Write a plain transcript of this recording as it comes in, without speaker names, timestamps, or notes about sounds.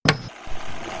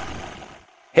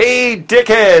Hey,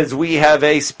 dickheads! We have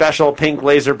a special pink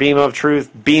laser beam of truth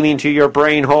beaming to your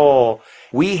brain hole.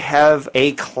 We have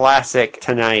a classic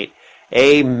tonight.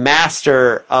 A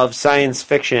master of science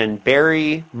fiction,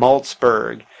 Barry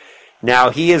Malzberg. Now,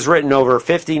 he has written over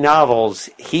 50 novels.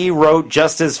 He wrote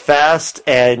just as fast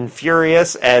and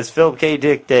furious as Philip K.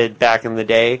 Dick did back in the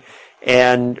day,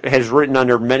 and has written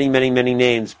under many, many, many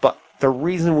names. But the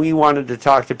reason we wanted to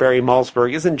talk to Barry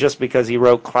Malzberg isn't just because he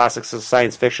wrote classics of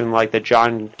science fiction like the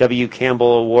John W.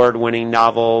 Campbell award-winning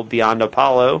novel Beyond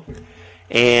Apollo,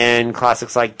 and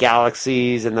classics like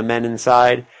Galaxies and The Men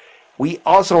Inside. We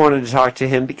also wanted to talk to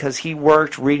him because he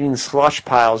worked reading slush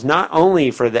piles not only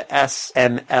for the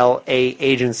SMLA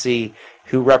agency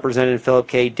who represented Philip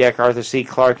K. Dick, Arthur C.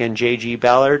 Clarke, and J.G.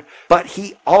 Ballard, but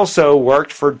he also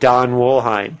worked for Don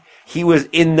Wollheim. He was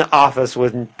in the office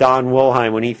with Don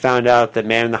Wollheim when he found out that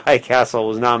Man in the High Castle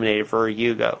was nominated for a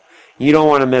Hugo. You don't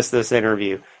want to miss this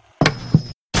interview.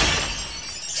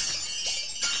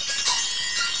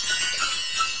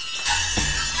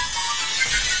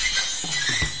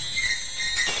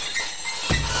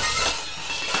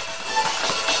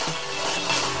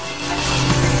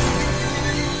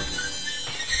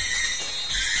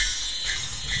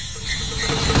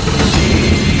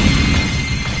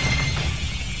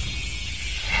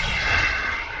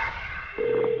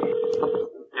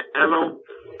 Hello?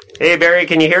 Hey, Barry,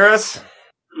 can you hear us?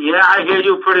 Yeah, I hear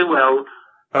you pretty well.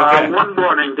 Okay. One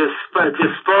morning, this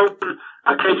phone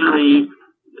occasionally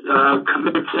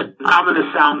commits an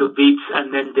ominous sound of beeps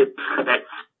and then disconnects.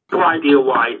 No idea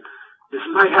why. This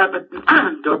might happen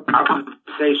during our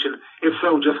conversation. If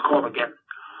so, just call again.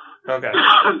 Okay.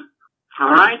 All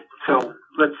right? So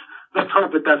let's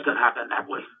hope it doesn't happen that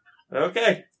way.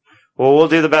 Okay. Well, we'll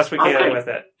do the best we can Okay. with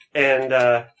it.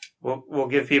 And we'll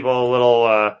give people a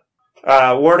little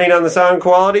warning on the sound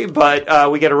quality,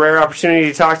 but we get a rare opportunity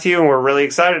to talk to you, and we're really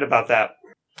excited about that.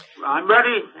 I'm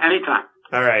ready anytime.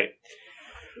 All right.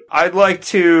 I'd like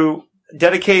to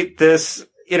dedicate this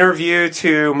interview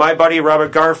to my buddy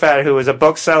Robert Garfat, who is a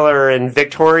bookseller in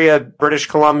Victoria, British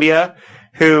Columbia,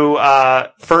 who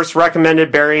first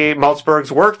recommended Barry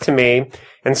Malzberg's work to me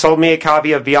and sold me a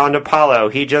copy of Beyond Apollo.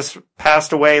 He just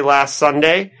passed away last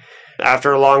Sunday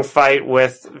after a long fight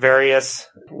with various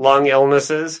lung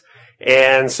illnesses.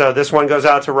 And so this one goes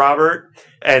out to Robert.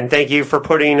 And thank you for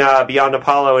putting Beyond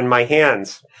Apollo in my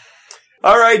hands.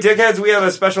 All right, Dickheads, we have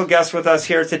a special guest with us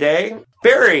here today.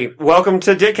 Barry, welcome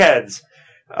to Dickheads.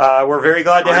 We're very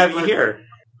glad to have you here.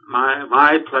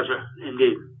 My pleasure,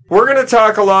 indeed. We're going to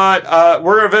talk a lot.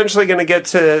 We're eventually going to get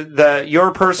to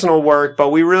your personal work, but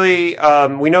we really,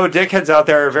 we know Dickheads out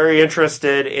there are very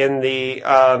interested in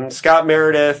the Scott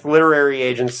Meredith Literary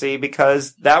Agency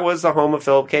because that was the home of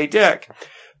Philip K. Dick.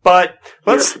 But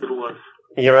let's, Yes, it was.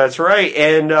 yeah, that's right.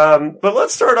 And but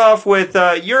let's start off with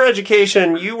your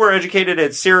education. You were educated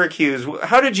at Syracuse.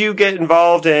 How did you get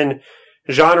involved in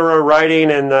genre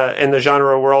writing and the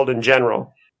genre world in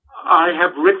general? I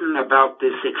have written about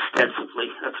this extensively.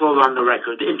 That's all on the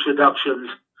record. Introductions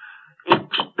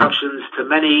to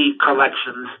many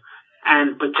collections,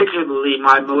 and particularly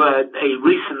my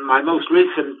most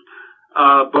recent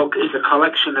book is a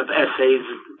collection of essays,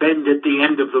 Bend at the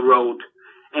End of the Road,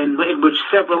 in which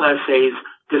several essays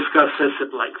discuss this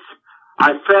at length.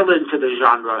 I fell into the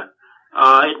genre.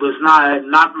 It was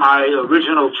not my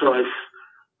original choice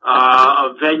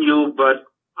of venue, but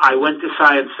I went to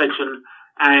science fiction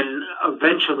and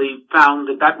eventually found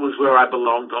that was where I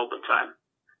belonged all the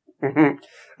time.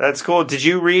 That's cool. Did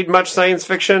you read much science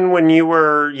fiction when you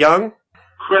were young?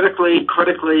 Critically,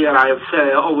 and I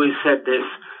have always said this,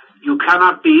 you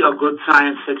cannot be a good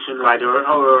science fiction writer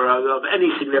or of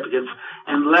any significance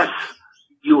unless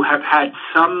you have had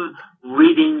some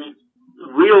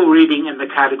real reading in the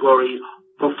category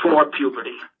before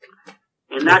puberty.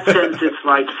 In that sense, it's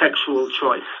like sexual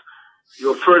choice.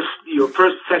 Your first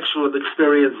sexual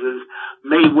experiences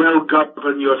may well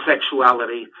govern your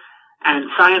sexuality. And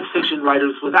science fiction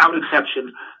writers, without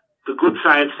exception, the good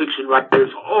science fiction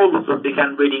writers, all of them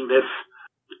began reading this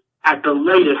at the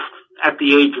latest at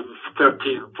the age of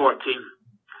 13 or 14.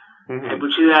 Mm-hmm.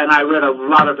 And I read a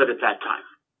lot of it at that time.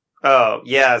 Oh,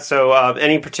 yeah. So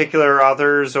any particular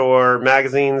authors or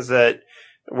magazines that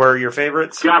were your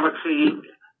favorites? Galaxy,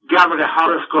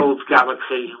 Horace Gold's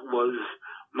Galaxy was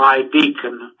my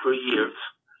beacon for years.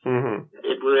 Mm-hmm.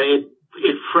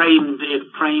 It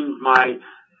framed my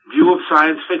view of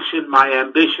science fiction, my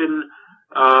ambition,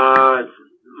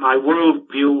 my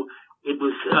worldview. It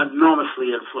was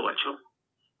enormously influential.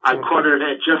 I caught it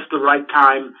at just the right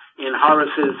time in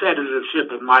Horace's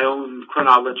editorship and my own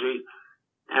chronology,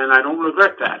 and I don't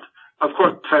regret that. Of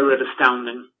course, I read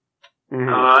Astounding.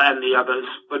 and the others,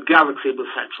 but Galaxy was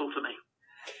central to me.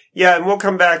 Yeah, and we'll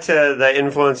come back to the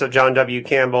influence of John W.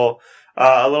 Campbell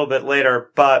a little bit later,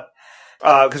 but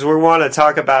because we want to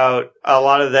talk about a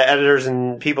lot of the editors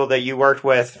and people that you worked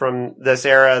with from this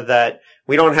era that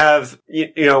we don't have,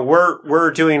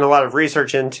 we're doing a lot of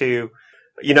research into,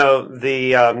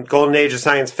 the golden age of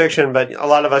science fiction, but a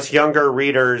lot of us younger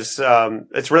readers,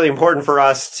 it's really important for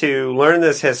us to learn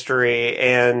this history,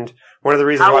 and one of the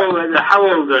reasons how old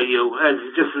are you?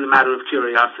 Just as a matter of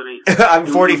curiosity. I'm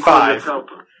 45.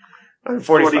 I'm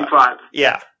 45.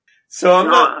 Yeah. So I'm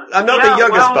not the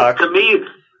youngest buck. To me,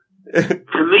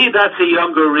 that's a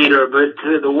younger reader, but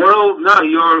to the world, no,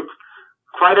 you're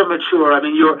quite a mature. I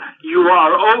mean, you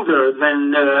are older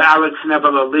than Alex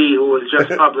Neville Lee, who has just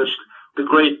published the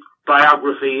great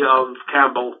biography of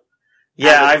Campbell.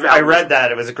 Yeah, I read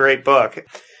that. It was a great book.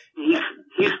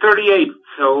 He's 38,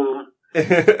 so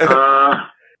yeah,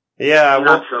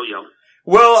 not so young.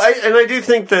 Well, I do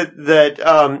think that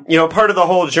part of the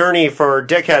whole journey for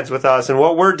Dickheads with us, and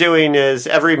what we're doing is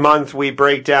every month we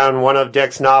break down one of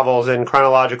Dick's novels in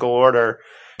chronological order,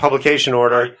 publication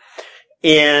order,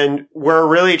 and we're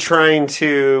really trying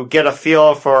to get a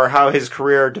feel for how his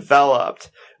career developed.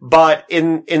 But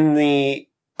in the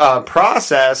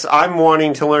process, I'm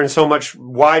wanting to learn so much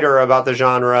wider about the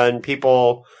genre, and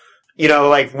people,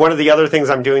 like one of the other things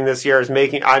I'm doing this year is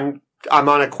I'm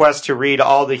on a quest to read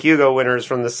all the Hugo winners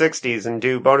from the 60s and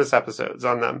do bonus episodes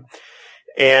on them.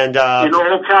 And in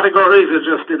all categories or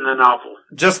just in the novel?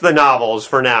 Just the novels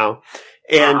for now.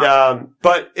 And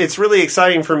but it's really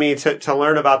exciting for me to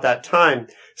learn about that time.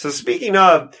 So speaking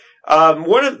of,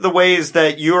 one of the ways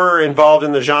that you're involved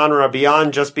in the genre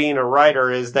beyond just being a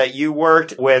writer is that you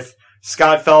worked with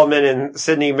Scott Feldman and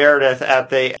Sidney Meredith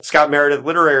at the Scott Meredith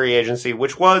Literary Agency,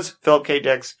 which was Philip K.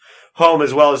 Dick's home,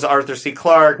 as well as Arthur C.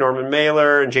 Clarke, Norman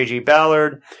Mailer, and J.G.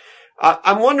 Ballard.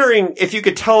 I'm wondering if you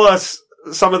could tell us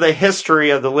some of the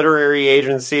history of the literary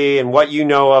agency and what you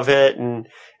know of it, and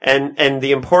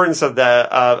the importance of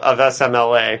of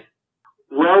SMLA.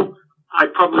 Well, I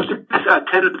published a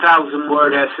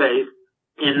 10,000-word essay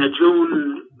in the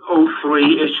June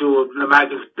 2003 issue of the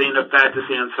magazine of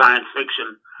fantasy and science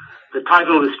fiction. The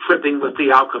title is Tripping with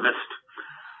the Alchemist.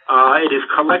 It is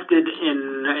collected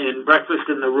in Breakfast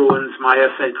in the Ruins, my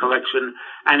essay collection,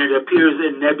 and it appears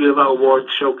in Nebula Awards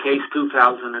Showcase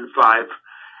 2005.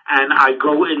 And I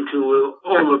go into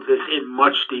all of this in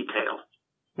much detail.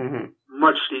 Mm-hmm.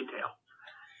 Much detail.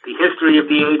 The history of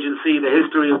the agency, the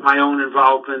history of my own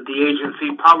involvement, the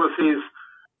agency policies,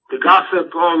 the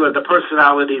gossip, all of the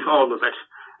personalities, all of it.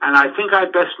 And I think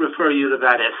I'd best refer you to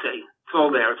that essay. It's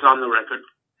all there. It's on the record.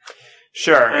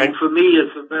 Sure. And for me,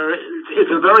 it's a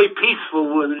very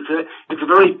peaceful and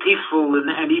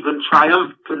even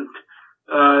triumphant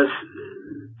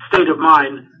state of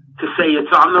mind to say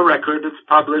it's on the record, it's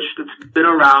published, it's been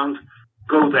around.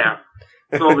 Go there.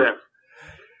 It's all there.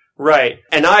 Right.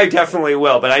 And I definitely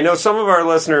will, but I know some of our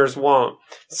listeners won't.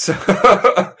 So,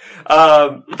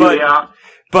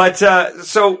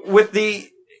 so with the,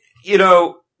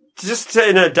 just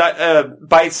in a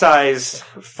bite-sized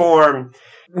form,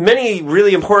 many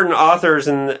really important authors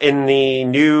in the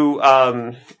new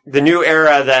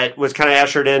era that was kind of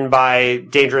ushered in by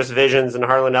Dangerous Visions and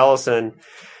Harlan Ellison.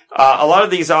 A lot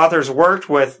of these authors worked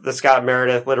with the Scott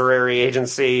Meredith Literary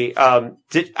Agency.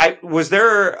 Was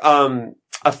there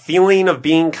a feeling of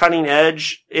being cutting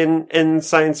edge in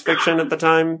science fiction at the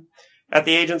time at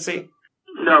the agency?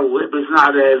 No, it was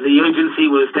not. The agency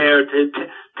was there to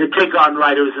take on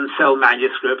writers and sell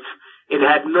manuscripts. It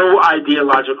had no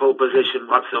ideological position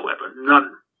whatsoever.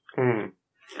 None. Mm.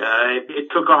 It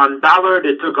took on Ballard,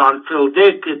 it took on Phil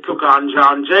Dick, it took on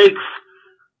John Jakes,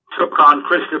 took on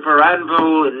Christopher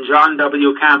Anvil and John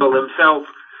W. Campbell himself.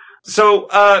 So,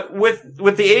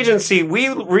 with the agency, we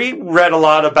read a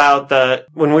lot about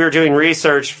when we were doing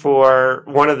research for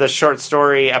one of the short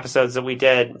story episodes that we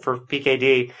did for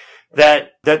PKD,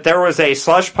 that there was a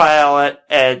slush pile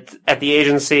at the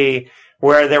agency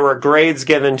where there were grades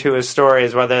given to his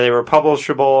stories, whether they were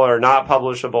publishable or not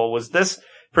publishable. Was this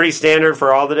pretty standard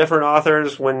for all the different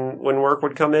authors when work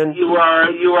would come in? You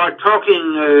are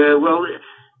talking, well,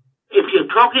 if you're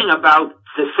talking about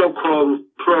the so-called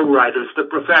pro writers, the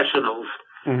professionals,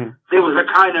 mm-hmm. There was a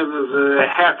kind of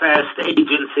half-assed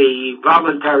agency,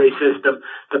 voluntary system.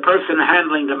 The person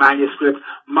handling the manuscript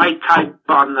might type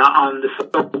on the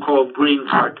so-called green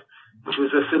card, which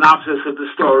was a synopsis of the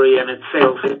story and its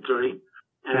sales history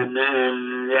and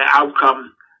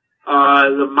outcome.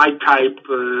 Might type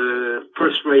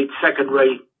first-rate,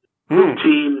 second-rate,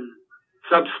 routine,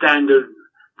 substandard,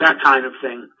 that kind of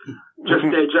thing. Just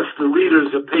the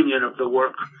reader's opinion of the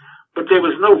work. but there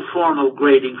was no formal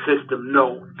grading system,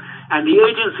 no. And the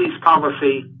agency's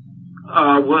policy,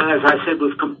 as I said,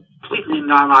 was completely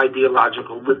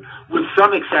non-ideological. With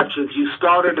some exceptions, you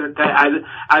started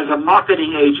as a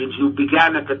marketing agent. You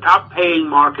began at the top-paying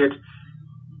market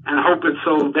and hope it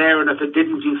sold there, and if it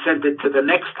didn't, you sent it to the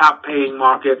next top-paying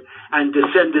market and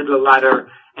descended the ladder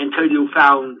until you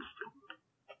found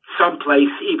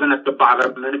someplace even at the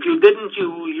bottom. And if you didn't,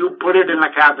 you put it in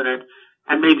a cabinet,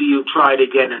 and maybe you tried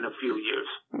again in a few years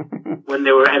when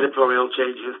there were editorial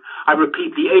changes. I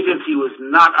repeat, the agency was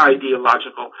not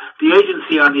ideological. The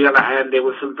agency, on the other hand, there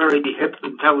were some very hip,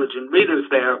 intelligent readers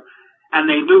there, and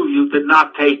they knew you did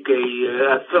not take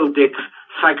a Phil Dick's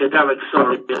psychedelic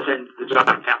story to send to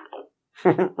John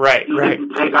Campbell. Right. You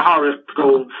didn't take a Horace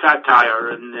Gold satire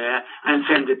and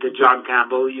send it to John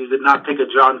Campbell. You did not take a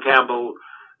John Campbell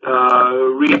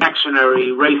reactionary,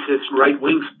 racist,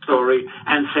 right-wing story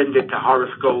and send it to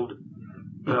Horace Gold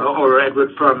or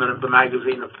Edward Furman of the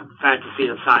Magazine of Fantasy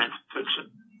and Science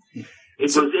Fiction.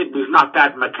 It was not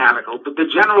that mechanical, but the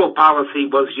general policy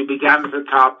was you began at the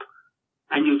top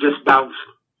and you just bounced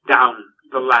down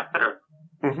the ladder.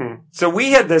 Mm-hmm. So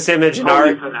we had this image in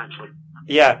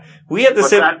we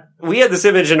had this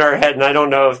image in our head, and I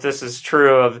don't know if this is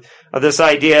true, of this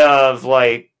idea of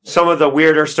like some of the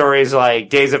weirder stories like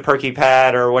Days of Perky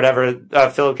Pat or whatever,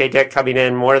 Philip K. Dick coming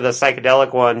in, one of the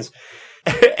psychedelic ones.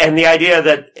 And the idea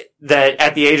that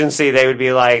at the agency they would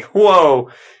be like,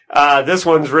 whoa, this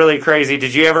one's really crazy.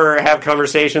 Did you ever have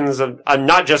conversations of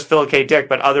not just Philip K. Dick,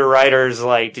 but other writers?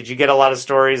 Like, did you get a lot of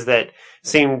stories that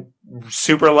seemed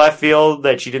super left field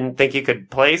that you didn't think you could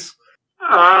place?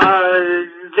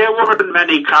 There weren't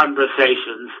many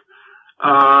conversations.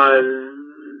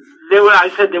 There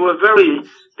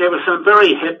were some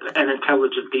very hip and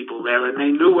intelligent people there, and they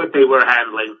knew what they were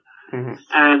handling. Mm-hmm.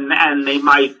 And they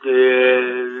might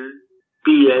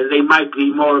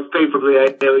be more favorably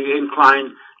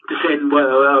inclined to send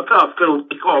a Phil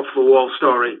Dick off the wall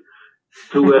story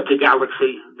to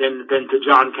Galaxy than to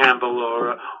John Campbell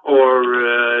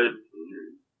or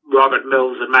Robert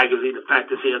Mills and Magazine of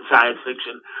Fantasy and Science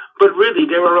Fiction. But really,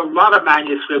 there were a lot of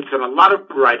manuscripts and a lot of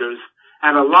writers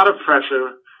and a lot of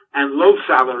pressure and low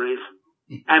salaries,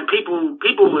 and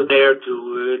people were there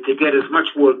to get as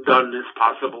much work done as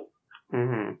possible.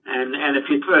 Mm-hmm. And if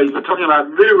you're talking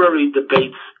about literary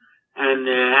debates and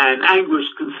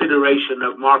anguished consideration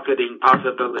of marketing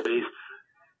possibilities,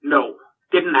 no,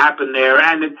 didn't happen there,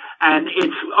 and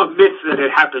it's a myth that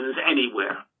it happens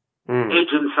anywhere. Mm.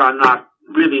 Agents are not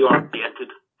really oriented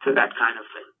to that kind of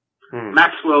thing. Mm.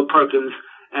 Maxwell Perkins,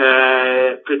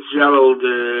 Fitzgerald,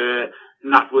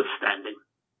 notwithstanding.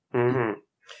 Mm-hmm.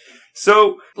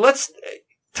 So let's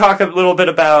talk a little bit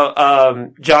about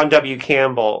John W.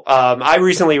 Campbell. I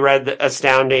recently read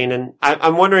Astounding, and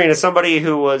I'm wondering, as somebody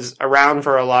who was around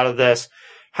for a lot of this,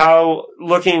 how,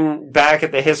 looking back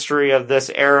at the history of this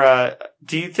era,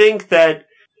 do you think that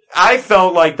I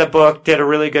felt like the book did a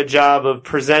really good job of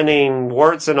presenting,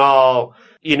 warts and all,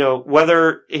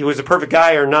 whether he was a perfect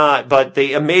guy or not, but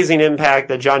the amazing impact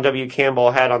that John W.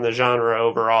 Campbell had on the genre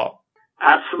overall?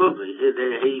 Absolutely.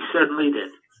 He certainly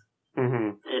did. Mm-hmm.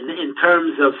 In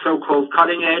terms of so-called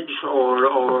cutting edge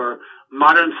or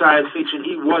modern science fiction,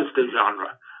 he was the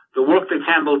genre. The work that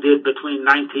Campbell did between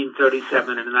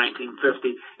 1937 and 1950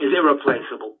 is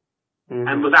irreplaceable. Mm-hmm.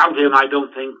 And without him, I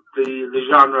don't think the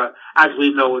genre, as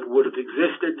we know it, would have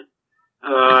existed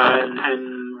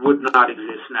and would not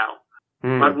exist now.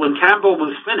 Mm. But when Campbell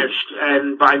was finished,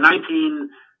 and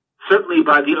certainly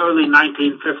by the early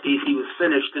 1950s, he was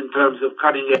finished in terms of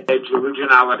cutting-edge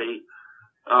originality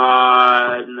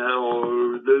or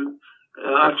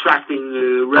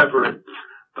attracting reverence.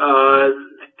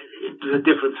 It was a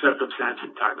different circumstance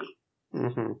entirely.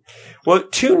 Mm-hmm. Well,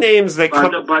 two names that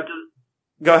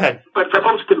go ahead. But the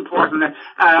most important,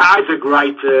 Isaac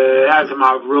Wright,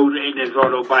 Asimov wrote in his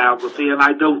autobiography, and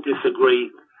I don't disagree.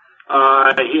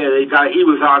 He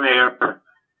was on air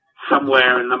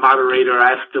somewhere, and the moderator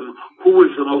asked him who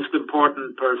was the most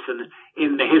important person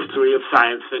in the history of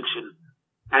science fiction.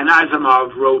 And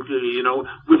Asimov wrote,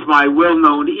 with my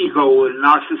well-known ego and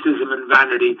narcissism and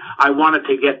vanity, I wanted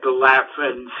to get the laugh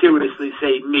and seriously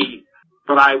say me.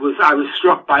 But I was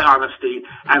struck by honesty,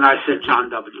 and I said John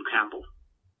W. Campbell.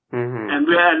 Mm-hmm.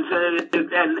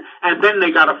 And then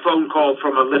they got a phone call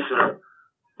from a listener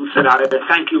who said,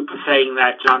 thank you for saying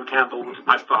that. John Campbell was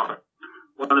my father.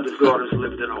 One of his daughters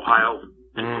lived in Ohio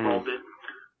and called it.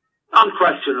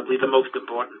 Unquestionably the most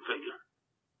important figure.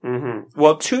 Mm-hmm.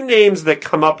 Well, two names that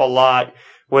come up a lot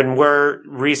when we're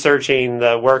researching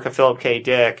the work of Philip K.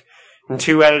 Dick. and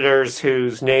two editors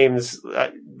whose names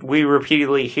we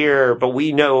repeatedly hear, but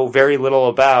we know very little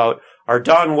about, are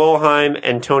Don Wollheim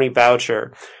and Tony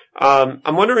Boucher.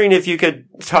 I'm wondering if you could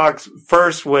talk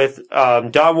first with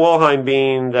Don Wollheim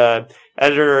being the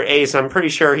editor of Ace. I'm pretty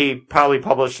sure he probably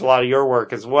published a lot of your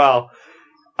work as well.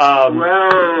 A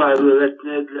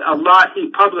lot. He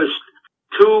published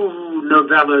 2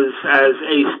 novellas as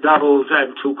Ace doubles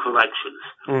and 2 collections.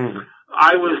 Mm.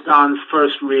 I was Don's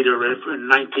first reader in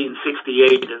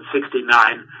 1968 and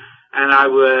 69, and I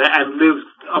lived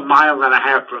a mile and a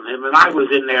half from him, and I was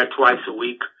in there twice a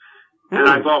week. And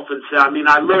I've often said,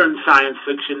 I learned science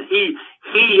fiction. He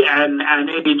and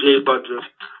A.J. Budruth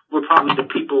were probably the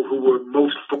people who were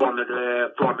most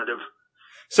formative.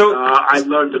 So I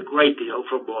learned a great deal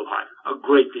from Wollheim, a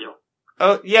great deal.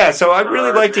 Oh yeah, so I'd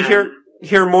really like to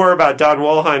hear more about Don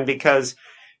Wollheim, because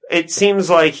it seems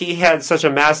like he had such a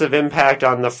massive impact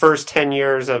on the first 10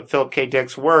 years of Philip K.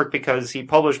 Dick's work, because he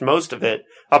published most of it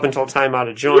up until Time Out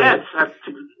of Joint. Yes,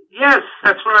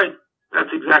 that's right.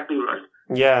 That's exactly right.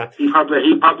 Yeah. He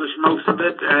published most of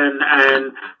it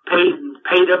and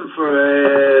paid him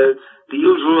for the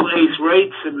usual Ace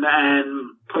rates and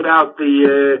put out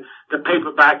the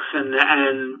paperbacks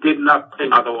and did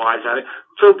nothing otherwise.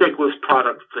 Phil Dick was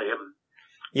product for him.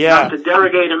 Yeah. Not to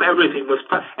derogate him, everything was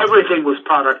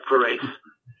product for Ace.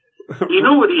 He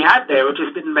knew what he had there, it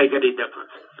just didn't make any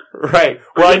difference. Right.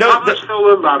 Well, I know published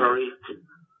Solar Lottery.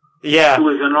 Yeah. To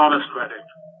his enormous credit.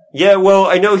 Yeah, well,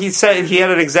 I know he said he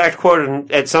had an exact quote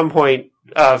at some point.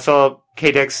 Philip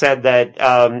K. Dick said that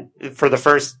for the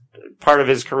first part of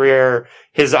his career,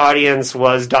 his audience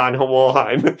was Don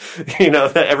Wollheim.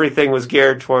 That everything was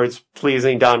geared towards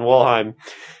pleasing Don Wollheim.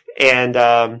 And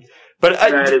but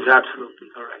that is absolutely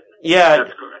correct. Yeah,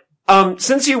 that's correct.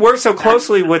 Since you work so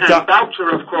closely with Don Boucher,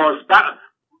 of course.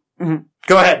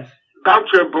 Go ahead.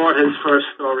 Boucher bought his first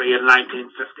story in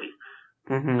 1950.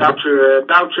 Mm-hmm.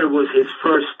 Boucher was his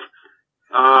first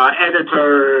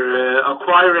editor,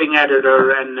 acquiring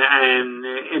editor and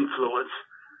influence.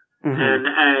 Mm-hmm.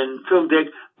 And Phil Dick,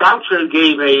 Boucher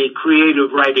gave a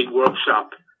creative writing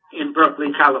workshop in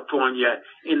Berkeley, California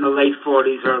in the late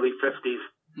 40s, early 50s.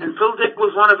 And Phil Dick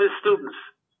was one of his students.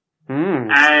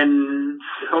 And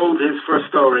sold his first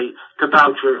story to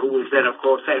Boucher, who was then, of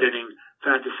course, editing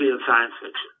fantasy and science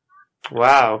fiction.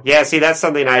 Wow. Yeah, see, that's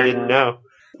something I didn't know.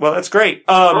 Well, that's great.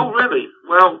 Oh, really?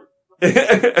 Well...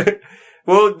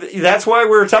 Well, that's why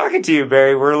we're talking to you,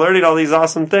 Barry. We're learning all these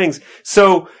awesome things.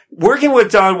 So, working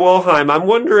with Don Wollheim, I'm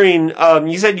wondering,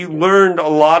 you said you learned a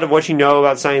lot of what you know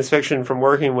about science fiction from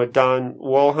working with Don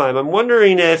Wollheim. I'm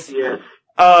wondering if you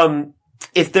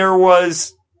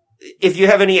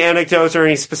have any anecdotes or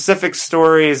any specific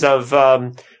stories of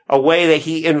a way that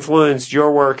he influenced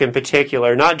your work in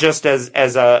particular, not just as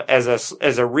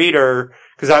a reader,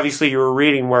 because obviously you were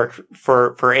reading work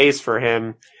for Ace for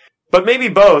him, but maybe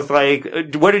both. Like,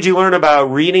 what did you learn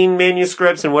about reading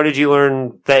manuscripts, and what did you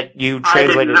learn that you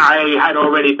translated? I had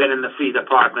already been in the fee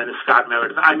department at Scott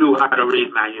Meredith. I knew how to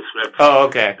read manuscripts. Oh,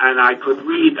 okay. And I could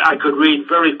read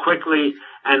very quickly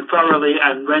and thoroughly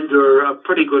and render a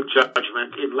pretty good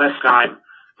judgment in less time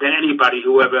than anybody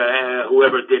who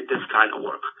ever did this kind of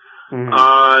work. Mm-hmm.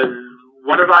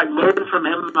 What have I learned from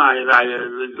him?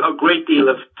 A great deal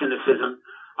of cynicism,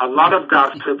 a lot of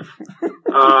gossip,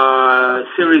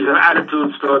 series of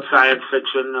attitudes towards science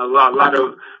fiction, a lot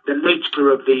of the nature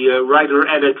of the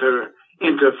writer-editor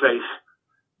interface.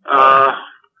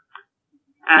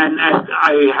 And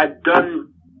I had done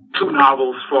 2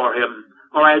 novels for him,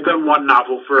 or I had done 1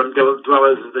 novel for him,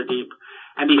 Dwellers of the Deep.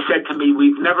 And he said to me,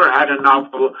 "We've never had a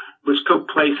novel which took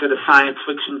place at a science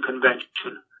fiction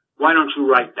convention. Why don't you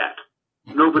write that?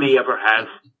 Nobody ever has."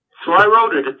 So I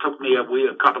wrote it. It took me a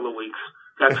couple of weeks.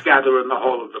 That's Gathering the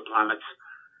Whole of the Planets.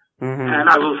 Mm-hmm. And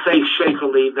I will say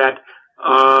shakily that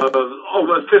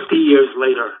over 50 years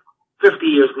later,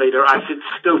 I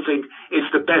still think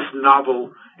it's the best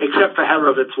novel, except for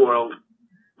Herovitz's World,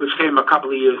 which came a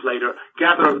couple of years later.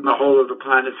 Gathering the Whole of the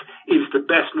Planets is the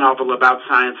best novel about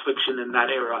science fiction in that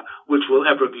era, which will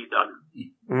ever be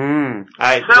done.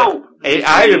 I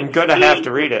am going to have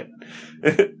to read it.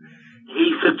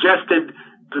 He suggested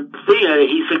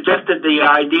the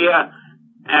idea,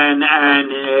 and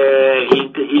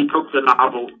he took the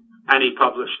novel and he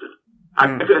published it.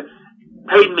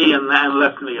 Paid me and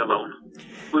left me alone,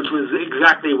 which was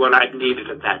exactly what I needed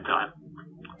at that time.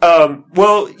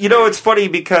 Well, it's funny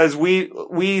because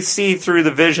we see through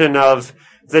the vision of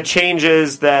the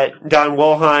changes that Don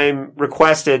Wollheim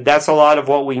requested. That's a lot of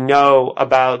what we know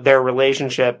about their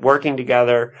relationship working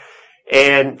together,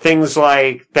 and things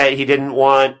like that he didn't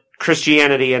want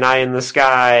Christianity and Eye in the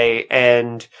Sky,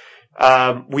 and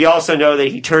We also know that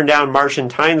he turned down Martian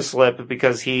time slip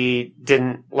because he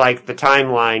didn't like the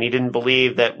timeline. He didn't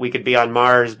believe that we could be on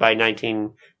Mars by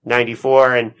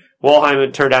 1994, and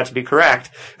Wolheim turned out to be correct.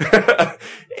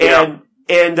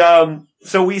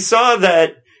 So we saw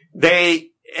that they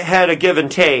had a give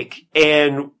and take,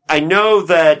 and I know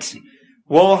that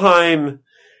Wolheim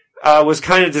was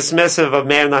kind of dismissive of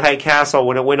Man in the High Castle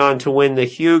when it went on to win the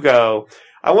Hugo.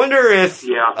 I wonder if,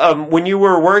 when you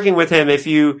were working with him, if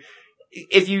you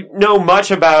know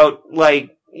much about,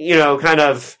 like, you know, kind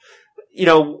of, you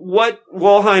know, what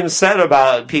Wolheim said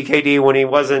about PKD when he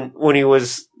was,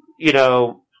 you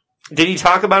know, did he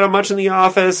talk about it much in the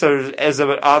office or as an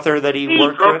author that he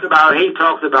worked with? He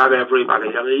talked about everybody.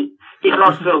 I mean, he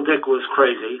thought Phil Dick was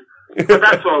crazy. But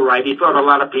that's all right. He thought a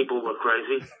lot of people were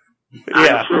crazy.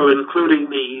 I'm sure, including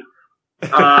me. He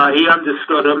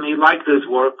understood him. He liked his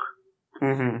work.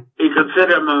 Mm-hmm. He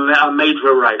considered him a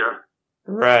major writer.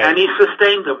 Right. And he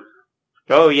sustained him.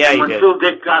 Oh, yeah, he did. When Phil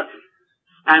Dick got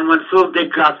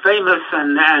famous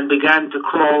and began to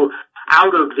crawl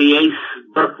out of the Ace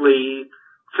Berkeley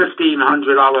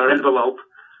 $1,500 envelope,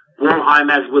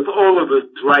 Wolheim, as with all of his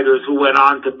writers who went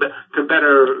on to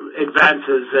better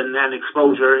advances and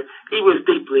exposure, he was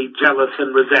deeply jealous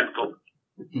and resentful.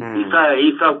 Mm. He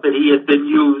felt that he had been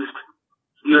used,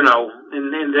 you know,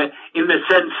 in the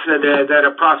sense that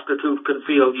a prostitute can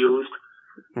feel used,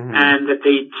 and that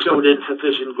they showed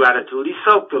insufficient gratitude. He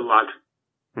sulked a lot.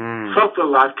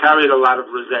 Carried a lot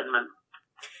of resentment.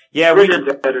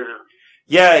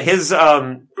 Yeah, his,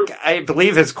 I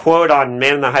believe his quote on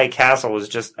Man in the High Castle was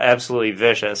just absolutely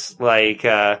vicious. Like,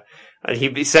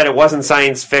 he said it wasn't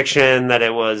science fiction, that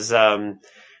it was,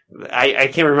 I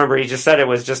can't remember, he just said it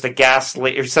was just a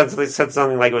ghastly, or said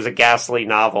something like it was a ghastly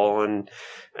novel and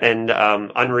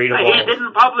unreadable. He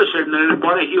didn't publish it and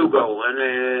won a Hugo,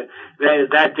 and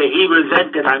that he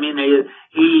resented. I mean,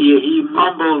 he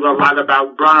mumbled a lot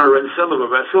about Brunner and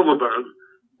Silverberg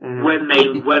when they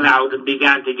went out and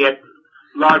began to get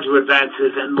larger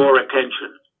advances and more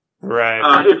attention. Right.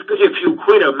 If you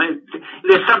quit him,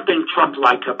 there's something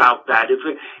Trump-like about that. If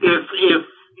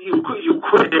you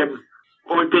quit him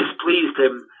or displeased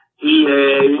him,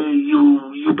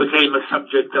 you became a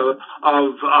subject of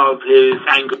his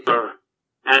anger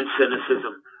and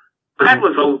cynicism. That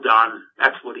was old Don.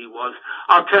 That's what he was.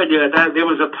 I'll tell you that there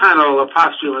was a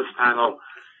posthumous panel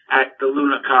at the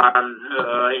Lunicon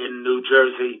in New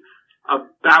Jersey.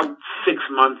 About 6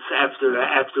 months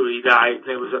after he died,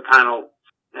 there was a panel,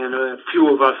 and a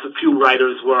few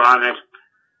writers were on it.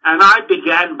 And I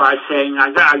began by saying,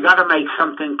 I got to make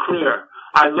something clear.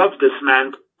 I love this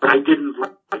man, but I didn't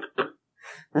like him.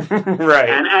 Right.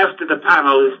 And after the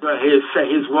panel,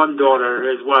 his one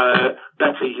daughter,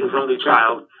 Betsy, his only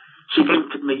child, she came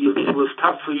to me. You think it was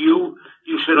tough for you?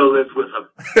 You should have lived with him.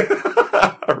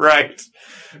 Right.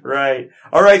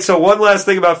 All right. So one last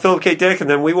thing about Philip K. Dick, and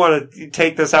then we want to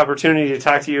take this opportunity to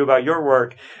talk to you about your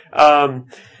work.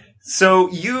 So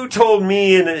you told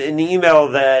me in an email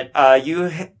that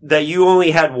you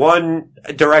only had one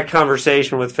direct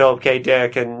conversation with Philip K.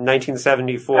 Dick in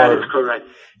 1974. That is correct.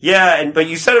 Yeah, but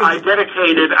you said I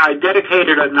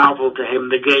dedicated a novel to him,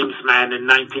 The Gamesman, in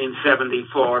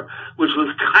 1974, which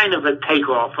was kind of a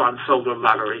takeoff on Solar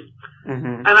Lottery.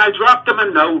 Mm-hmm. And I dropped him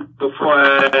a note before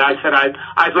I said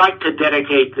I'd like to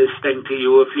dedicate this thing to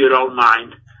you if you don't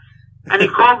mind. And he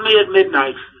called me at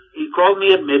midnight. He called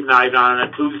me at midnight on a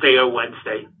Tuesday or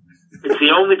Wednesday. It's the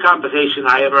only conversation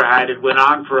I ever had. It went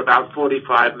on for about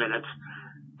 45 minutes.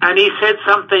 And he said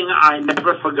something I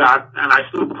never forgot, and I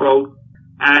still quote,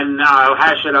 and I'll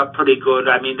hash it up pretty good.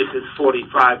 I mean, this is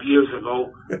 45 years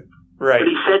ago. Right. But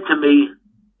he said to me,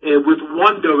 with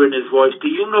wonder in his voice, do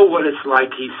you know what it's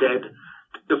like, he said,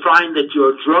 to find that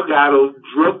your drug-addled,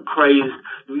 drug-crazed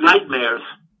nightmares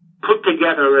put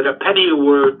together at a penny a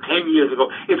word 10 years ago.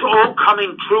 It's all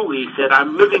coming true, he said.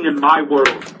 I'm living in my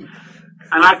world.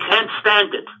 And I can't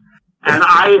stand it. And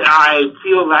I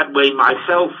feel that way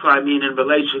myself. I mean, in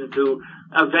relation to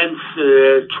events,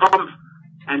 Trump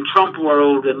and Trump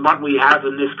world and what we have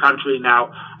in this country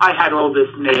now. I had all this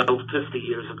nailed 50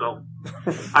 years ago.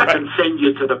 I can send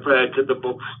you to the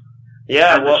books.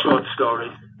 Yeah, and the short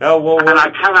stories. Oh, well, and I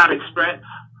cannot express.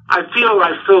 I feel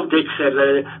like Phil Dick said,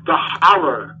 the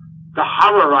horror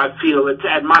I feel.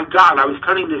 And my God, I was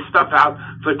turning this stuff out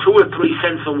for 2 or 3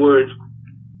 cents a word.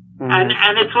 Mm.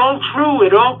 And it's all true.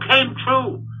 It all came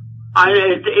true.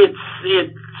 It's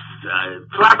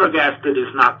flabbergasted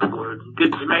is not the word.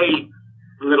 Dismay,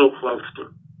 little close to.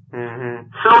 Mm-hmm.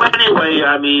 So anyway,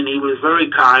 I mean, he was very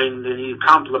kind and he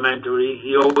complimentary.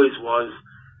 He always was.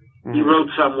 Mm-hmm. He wrote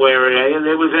somewhere,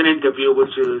 there was an interview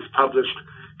which was published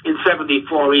in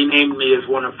 '74, he named me as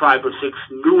one of 5 or 6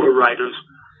 newer writers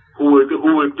who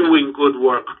were doing good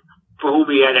work, for whom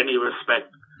he had any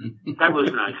respect. That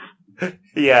was nice.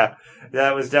 Yeah,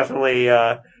 that was definitely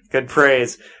good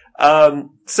praise.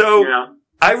 So Yeah.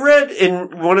 I read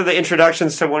in one of the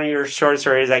introductions to one of your short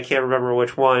stories, I can't remember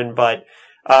which one, but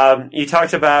you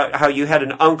talked about how you had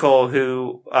an uncle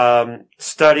who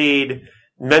studied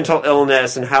mental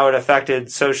illness and how it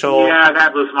affected social... Yeah,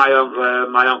 that was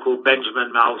my uncle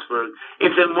Benjamin Malzberg.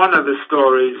 It's in one of the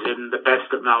stories in The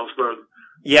Best of Malzberg.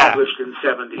 Yeah. Published in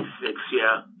 '76,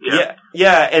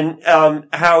 Yeah, and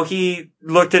how he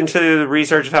looked into the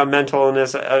research of how mental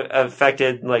illness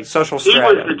affected, like, social strata.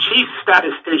 He was the chief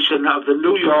statistician of the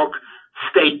New York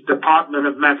State Department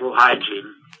of Mental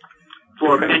Hygiene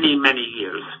for many, many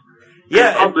years.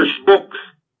 Yeah. He published books,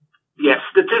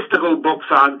 statistical books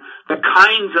on the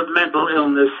kinds of mental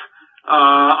illness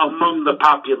among the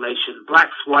population,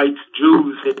 blacks, whites,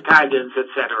 Jews, Italians,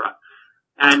 etc.,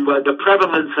 and the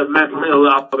prevalence of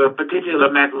a particular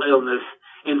mental illness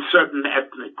in certain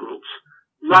ethnic groups.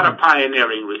 A lot of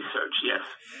pioneering research, yes.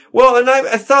 Well, and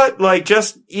I thought, like,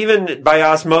 just even by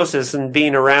osmosis and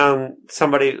being around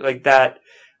somebody like that,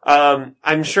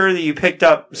 I'm sure that you picked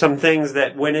up some things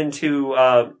that went into,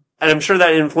 and I'm sure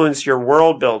that influenced your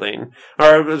world building. Or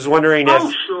I was wondering if...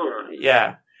 Oh, sure.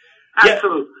 Yeah.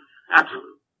 Absolutely.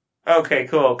 Okay,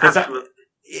 cool. Absolutely.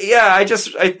 I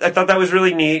thought that was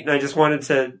really neat, and I just wanted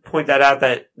to point that out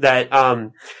that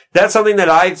that's something that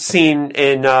I've seen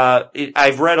in,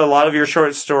 I've read a lot of your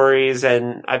short stories,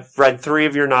 and I've read 3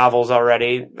 of your novels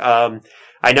already. I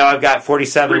know I've got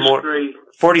 47 more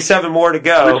to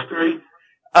go. Which 3?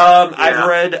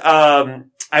 I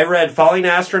read Falling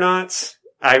Astronauts.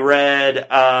 I read,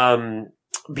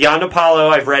 Beyond Apollo,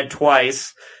 I've read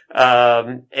twice. We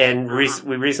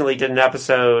recently did an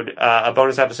episode, a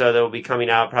bonus episode that will be coming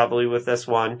out probably with this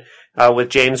one, with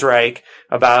James Reich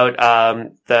about,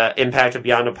 the impact of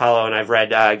Beyond Apollo, and I've read,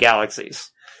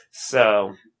 Galaxies.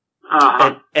 So,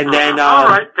 and then, all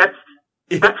right, that's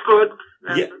good.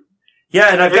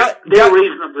 Yeah, and I've got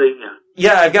reasonably,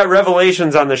 I've got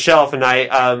Revelations on the shelf, and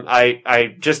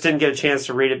I just didn't get a chance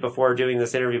to read it before doing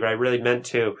this interview, but I really meant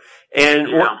to. And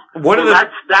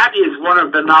that is one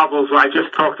of the novels where I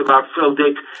just talked about Phil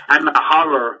Dick and the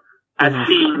horror at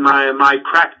seeing my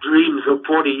cracked dreams of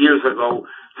 40 years ago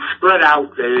spread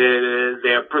out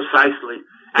there precisely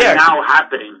and now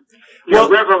happening.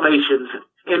 Revelations,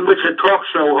 in which a talk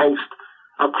show host,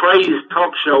 a crazed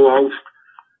talk show host,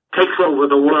 takes over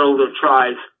the world or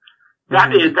tries.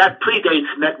 That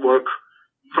predates Network,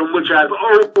 from which I've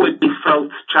always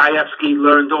felt Chayefsky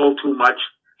learned all too much,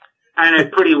 and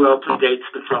it pretty well predates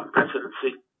the Trump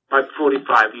presidency by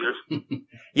 45 years.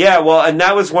 Yeah, well, and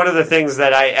that was one of the things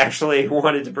that I actually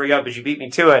wanted to bring up, but you beat me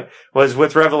to it, was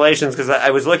with Revelations, because I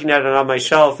was looking at it on my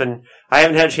shelf, and I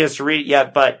haven't had a chance to read it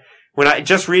yet, but when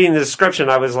just reading the description,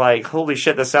 I was like, holy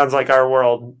shit, this sounds like our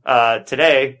world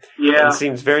today. Yeah. And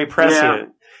seems very prescient.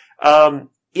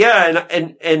 Yeah.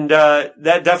 And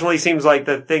that definitely seems like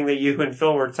the thing that you and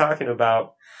Phil were talking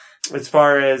about, as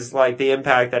far as like the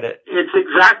impact that It's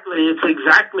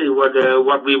exactly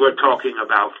what we were talking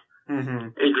about. Mm-hmm.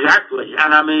 Exactly.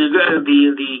 And I mean,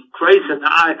 the crazy,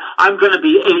 I'm going to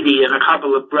be 80 in a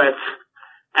couple of breaths,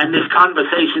 and this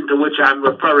conversation to which I'm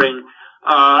referring,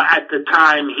 at the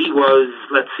time he was,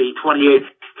 28.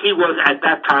 He was at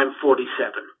that time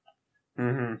 47.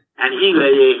 Mm-hmm. And he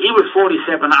was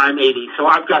 47, I'm 80, so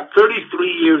I've got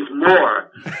 33 years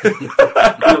more to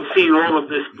have seen all of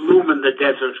this bloom in the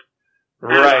desert.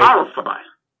 And it's horrifying.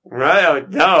 Right.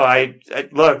 No, I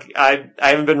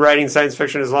haven't been writing science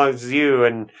fiction as long as you,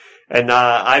 and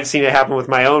I've seen it happen with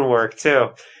my own work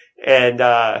too. And,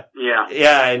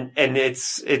 and it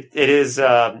is,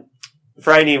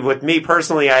 frightening. With me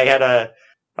personally, I had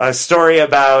a story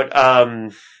about,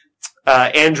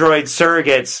 android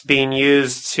surrogates being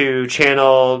used to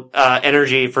channel,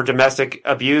 energy for domestic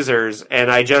abusers.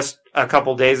 And I just a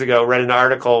couple days ago read an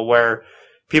article where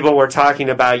people were talking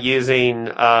about using,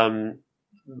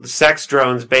 sex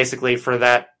drones basically for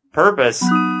that purpose.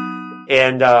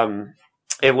 And,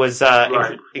 it was,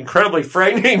 incredibly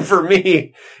frightening for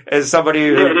me as somebody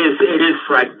who... It is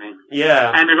frightening.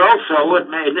 Yeah. And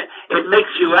it makes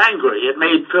you angry. It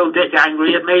made Phil Dick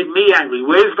angry. It made me angry.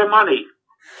 Where's the money?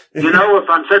 If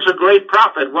I'm such a great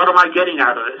prophet, what am I getting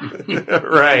out of this?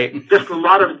 Right. Just a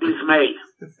lot of dismay.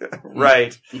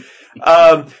 Right. It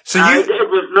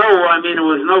was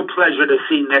no pleasure to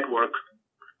see Network.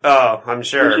 Oh, I'm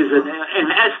sure. Which is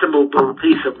an estimable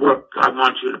piece of work, I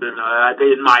want you to know,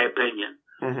 in my opinion.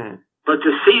 Mm-hmm. But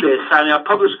to see this, I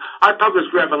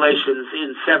published Revelations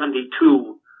in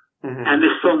 '72, Mm-hmm. And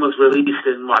this film was released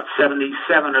in,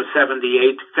 77 or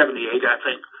 78, I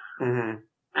think. Mm-hmm.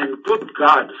 And good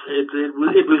God,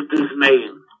 it was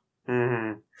dismaying.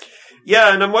 Mm-hmm.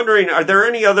 Yeah, and I'm wondering, are there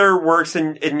any other works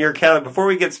in your catalog, before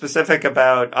we get specific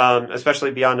about,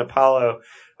 especially Beyond Apollo,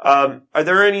 are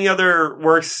there any other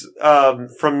works,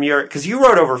 from because you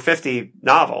wrote over 50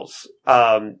 novels.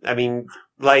 I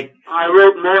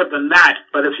wrote more than that,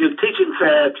 but if you're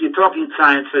talking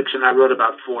science fiction, I wrote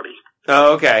about 40.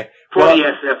 Oh, okay. 40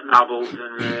 SF novels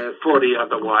and 40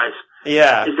 otherwise.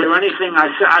 Yeah. Is there anything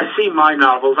I see my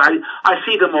novels? I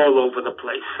see them all over the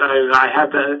place. I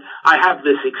have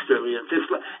this experience.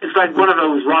 It's like one of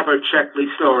those Robert Sheckley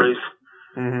stories.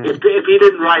 Mm-hmm. If he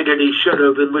didn't write it, he should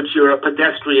have. In which you're a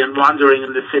pedestrian wandering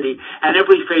in the city, and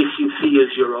every face you see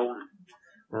is your own,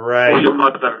 right? Or your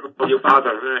mother, or your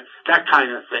father, that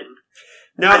kind of thing.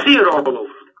 Now, I see it all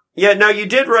over. Yeah. Now you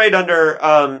did write under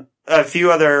a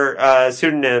few other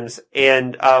pseudonyms,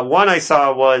 and one I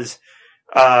saw was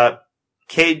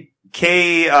K.M.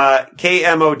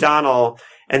 O'Donnell,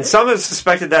 and some have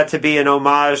suspected that to be an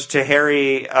homage to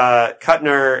Harry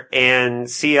Kuttner and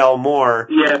C.L. Moore.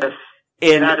 Yes,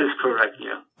 that is correct,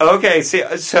 yeah. Okay,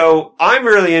 so I'm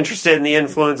really interested in the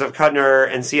influence of Kuttner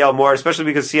and C.L. Moore, especially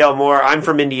because C.L. Moore, I'm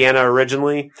from Indiana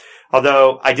originally,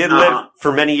 although I did live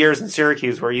for many years in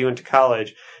Syracuse, where you went to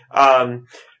college.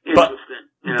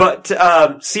 But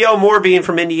C.L. Moore being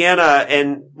from Indiana,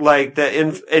 and like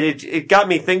it got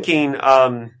me thinking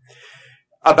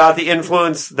about the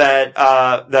influence that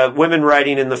the women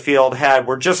writing in the field had.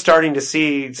 We're just starting to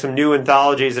see some new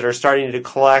anthologies that are starting to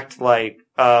collect, like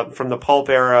from the pulp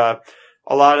era,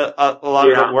 a lot of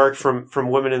the work from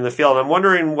women in the field. I'm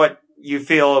wondering what you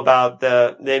feel about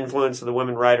the influence of the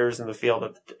women writers in the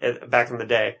field back in the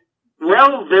day.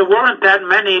 Well, there weren't that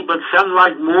many, but some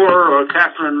like Moore or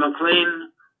Catherine MacLean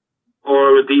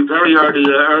or the very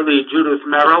early Judith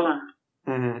Merrill,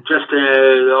 mm-hmm.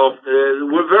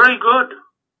 Were very good.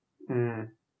 Mm-hmm.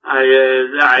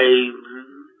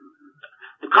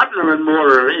 Kuttner and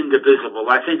Moore are indivisible.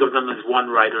 I think of them as one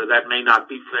writer. That may not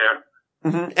be fair.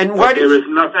 Mm-hmm. And why there is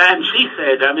nothing. And she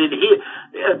said,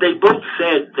 they both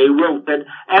said, they wrote that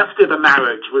after the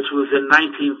marriage, which was in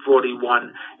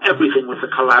 1941, everything was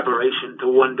a collaboration to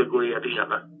one degree or the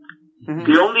other.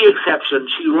 Mm-hmm. The only exception,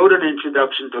 she wrote an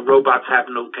introduction to Robots Have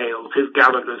No Tails, his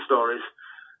Gallagher stories,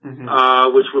 mm-hmm.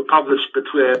 Which were published but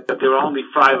there were only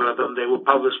 5 of them. They were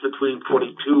published between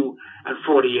 42 and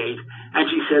 48. And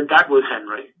she said that was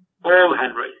Henry. All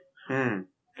Henry. Mm.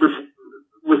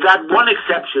 With that one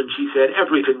exception, she said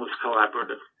everything was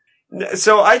collaborative.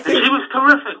 So I think... And she was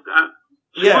terrific.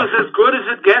 She was as good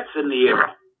as it gets in the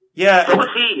era. Yeah. So was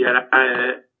he.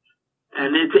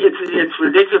 And it's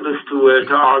ridiculous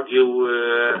to argue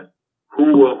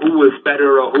who was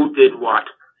better or who did what.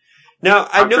 Now,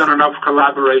 I've done enough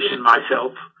collaboration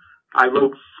myself. I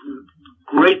wrote a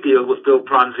great deal with Bill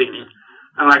Pronzini,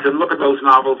 and I can look at those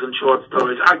novels and short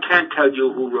stories. I can't tell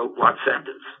you who wrote what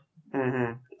sentence.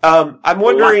 Mm-hmm. I'm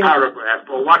wondering... Or what paragraph,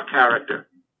 or what character.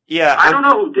 Yeah. I don't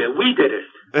know who did. We did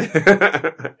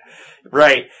it.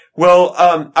 Right. Well,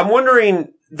 I'm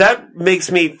wondering, that makes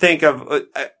me think of...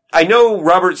 I know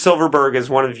Robert Silverberg is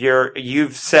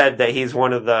you've said that he's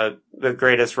one of the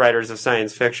greatest writers of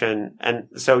science fiction, and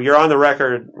so you're on the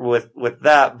record with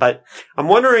that, but I'm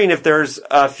wondering if there's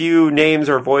a few names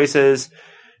or voices,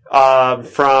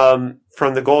 from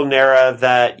the golden era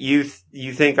that you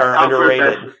think are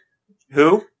underrated. Bester.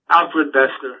 Who? Alfred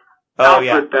Bester.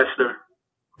 Alfred Bester.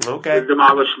 Okay. The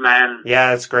Demolished Man.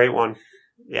 Yeah, it's a great one.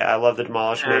 Yeah, I love The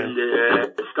Demolished Man. And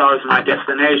it stars My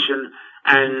Destination,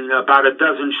 and about a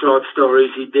dozen short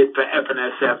stories he did for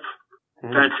F&SF,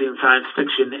 Fantasy and Science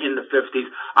Fiction, in the 50s.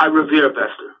 I revere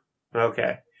Bester.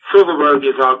 Okay. Silverberg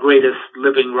is our greatest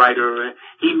living writer.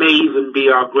 He may even be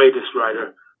our greatest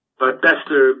writer. But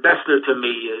Bester to me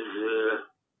is...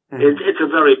 It's a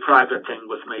very private thing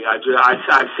with me. I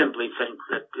simply think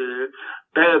that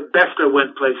Bester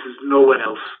went places no one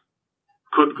else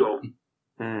could go.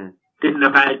 Mm. Didn't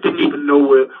even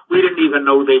know we didn't even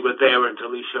know they were there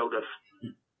until he showed us.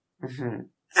 Mm-hmm.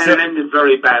 And it ended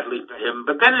very badly for him.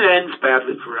 But then it ends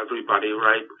badly for everybody,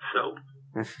 right? So.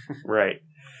 Right.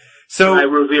 So I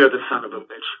revere the son of a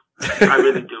bitch. I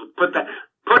really do. Put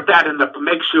that in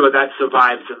make sure that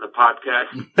survives in the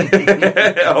podcast.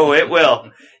 Oh, it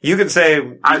will. You can say...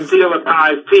 I feel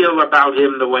about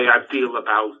him the way I feel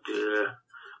about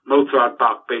Mozart,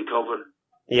 Bach, Beethoven.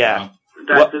 Yeah.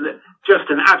 That's just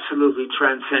an absolutely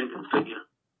transcendent figure.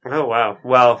 Oh, wow.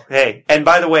 Well, hey, and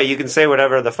by the way, you can say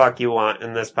whatever the fuck you want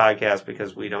in this podcast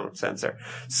because we don't censor.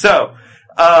 So,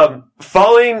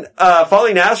 Falling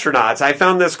Astronauts. I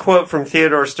found this quote from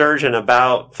Theodore Sturgeon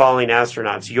about Falling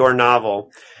Astronauts, your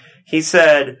novel. He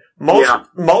said,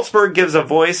 Malzberg gives a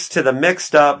voice to the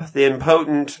mixed up, the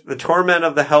impotent, the torment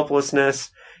of the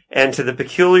helplessness, and to the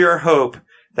peculiar hope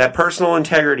that personal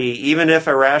integrity, even if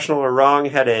irrational or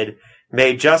wrong-headed,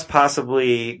 may just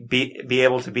possibly be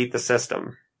able to beat the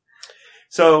system.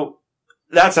 So,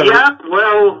 that's a... Yeah,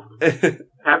 well,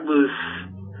 that was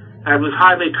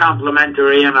highly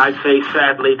complimentary, and I say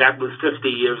sadly that was 50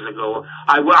 years ago.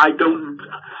 I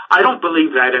don't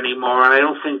believe that anymore, and I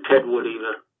don't think Ted would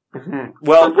either. Mm-hmm.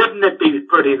 Well, but wouldn't it be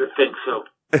pretty to think so?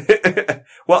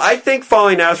 Well, I think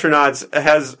Falling Astronauts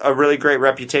has a really great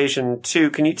reputation too.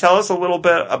 Can you tell us a little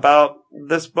bit about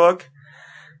this book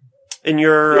in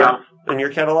your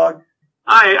catalog?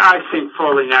 I think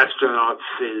Falling Astronauts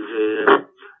is.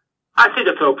 I think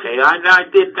it's okay.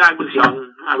 I was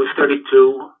young. I was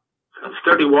 32. I was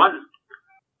 31.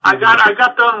 I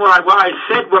got done I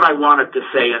said what I wanted to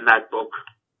say in that book.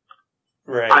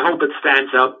 Right. I hope it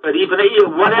stands up. But even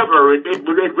whatever it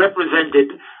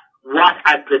represented what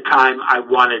at the time I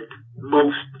wanted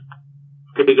most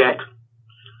to get,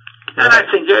 and I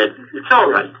think it's all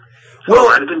right. Well,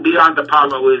 I think Beyond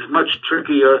Apollo is much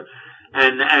trickier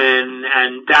and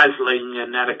dazzling,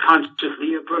 and at a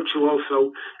consciously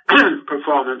virtuoso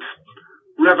performance.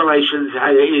 Revelations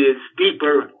is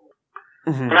deeper.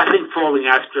 Mm-hmm. But I think Falling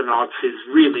Astronauts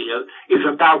is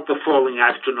about the falling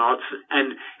astronauts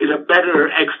and is a better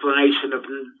explanation of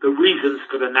the reasons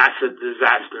for the NASA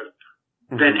disaster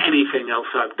than anything else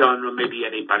I've done or maybe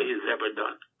anybody has ever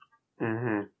done.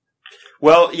 Mm-hmm.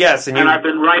 Well, yes, and I've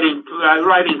been writing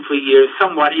for years,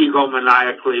 somewhat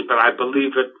egomaniacally, but I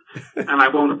believe it, and I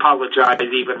won't apologize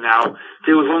even now.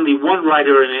 There was only one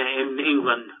writer in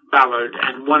England, Ballard,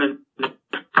 and one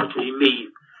in me,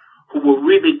 who were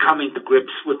really coming to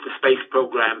grips with the space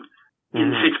program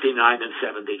in 69 and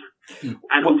 70,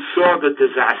 and who saw the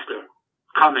disaster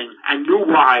coming and knew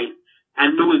why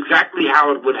and knew exactly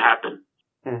how it would happen.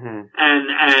 Mm-hmm.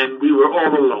 And we were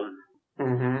all alone.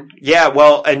 Mm-hmm. Yeah,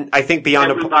 well, and I think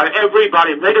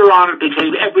everybody later on it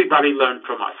became everybody learned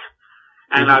from us.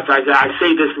 And as I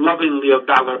say this lovingly of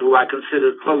Ballard, who I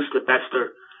consider close to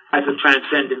Bester as a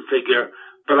transcendent figure,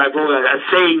 but I've always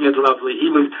saying it lovely. He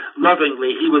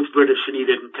was British and he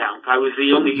didn't count. I was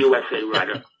the only USA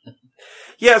writer.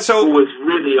 Yeah, so who was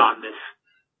really on this.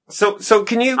 So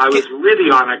can you? I was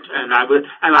really on it, and I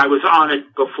was on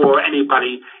it before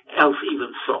anybody else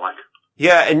even saw it.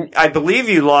 Yeah, and I believe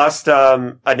you lost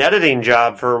an editing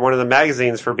job for one of the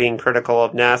magazines for being critical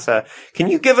of NASA. Can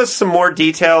you give us some more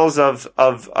details of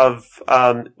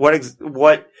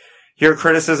what your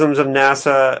criticisms of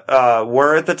NASA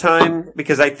were at the time?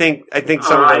 Because I think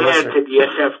some of the listeners... I edited the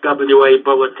SFWA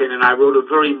Bulletin, and I wrote a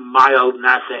very mild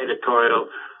NASA editorial,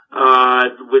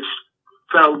 which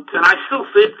felt, and I still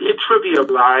think, it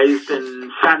trivialized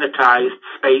and sanitized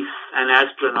space and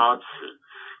astronauts, and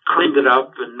cleaned it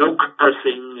up, and no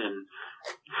cursing, and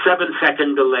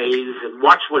 7-second delays, and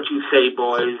watch what you say,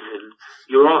 boys, and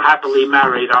you're all happily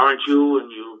married, aren't you?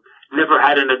 And you never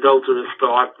had an adulterous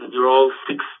thought, and you're all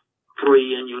 6'3",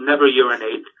 and you never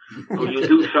urinate, or you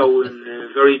do so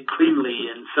very cleanly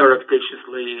and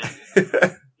surreptitiously.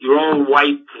 And you're all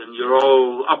white, and you're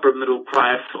all upper middle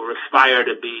class, or aspire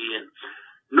to be, and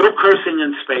no cursing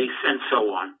in space, and so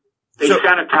on. They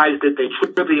sanitized it. They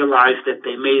trivialized it.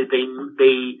 They made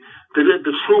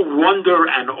the true wonder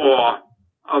and awe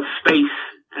of space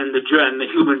and the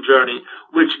human journey,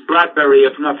 which Bradbury,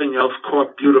 if nothing else,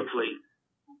 caught beautifully,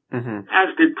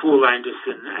 as did Poul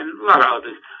Anderson and a lot of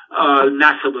others.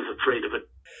 NASA was afraid of it.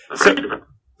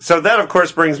 So that, of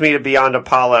course, brings me to Beyond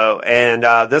Apollo, and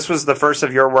this was the first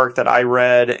of your work that I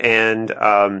read, and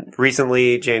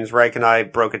recently James Reich and I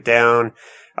broke it down.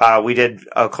 We did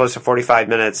close to 45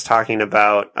 minutes talking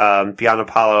about Beyond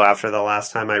Apollo after the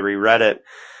last time I reread it.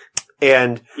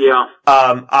 And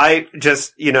I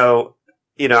just,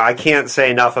 I can't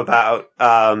say enough about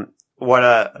what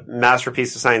a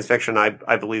masterpiece of science fiction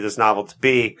I believe this novel to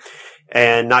be.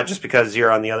 And not just because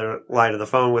you're on the other line of the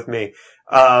phone with me.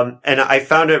 And I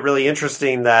found it really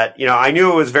interesting that, I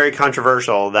knew it was very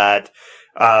controversial that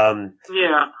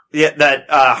that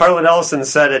Harlan Ellison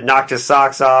said it knocked his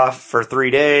socks off for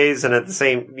 3 days, and at the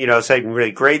same, saying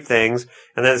really great things,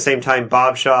 and then at the same time,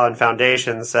 Bob Shaw and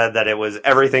Foundation said that it was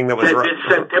everything that was wrong.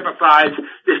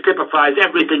 This typifies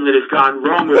everything that has gone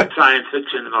wrong with science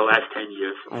fiction in the last 10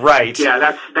 years. Right. Yeah,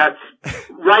 that's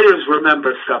writers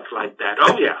remember stuff like that.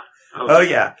 Oh yeah. Oh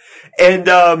yeah. And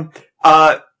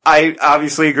I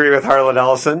obviously agree with Harlan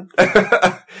Ellison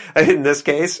in this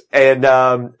case, and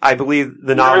I believe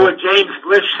the novel. You know what James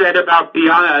Blish said about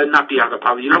not Beyond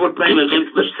Apollo. You know what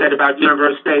James Blish said about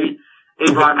Universe Day,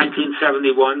 Avon,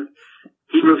 1971.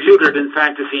 He reviewed it in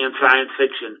fantasy and science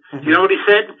fiction. Mm-hmm. You know what he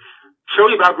said? Show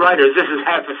you about writers. This is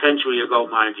half a century ago,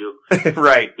 mind you.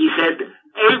 Right. He said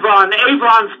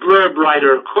Avon's blurb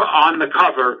writer on the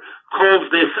cover calls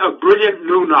this a brilliant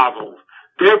new novel,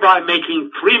 thereby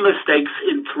making 3 mistakes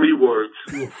in 3 words.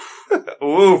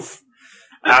 Oof.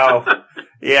 Ow.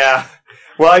 Yeah.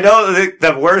 Well, I know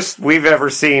the worst we've ever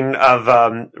seen of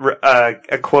a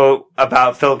quote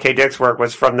about Philip K. Dick's work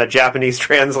was from the Japanese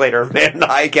translator of Man in the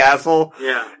High Castle.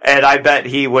 Yeah. And I bet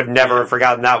he would never have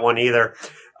forgotten that one either.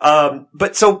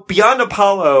 But so Beyond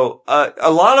Apollo,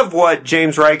 a lot of what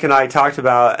James Reich and I talked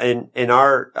about in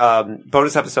our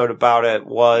bonus episode about it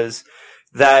was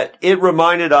that it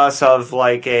reminded us of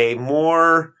like a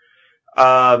more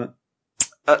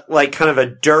like kind of a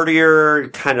dirtier,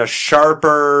 kind of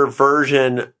sharper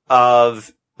version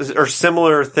of, or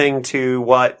similar thing to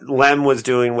what Lem was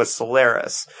doing with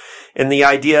Solaris. And the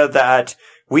idea that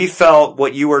we felt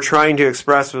what you were trying to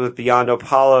express with Beyond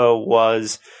Apollo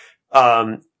was,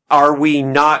 are we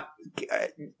not,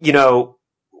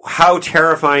 how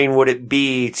terrifying would it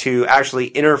be to actually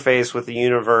interface with the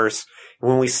universe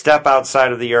when we step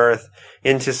outside of the Earth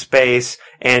into space,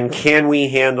 and can we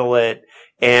handle it?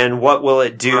 And what will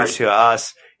it do to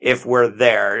us if we're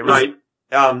there? It was,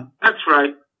 That's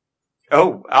right.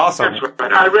 Oh, awesome. That's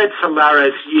right. I read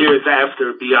Solaris years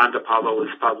after Beyond Apollo was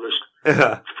published.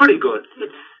 It's pretty good.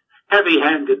 It's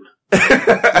heavy-handed.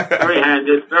 Very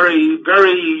handed. Very,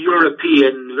 very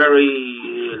European.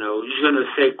 Very, je ne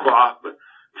sais quoi. But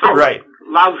it's all right.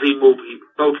 Lousy movie,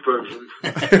 both versions.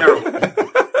 Terrible.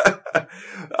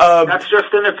 That's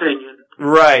just an opinion.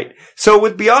 Right. So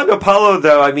with Beyond Apollo,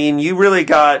 though, I mean, you really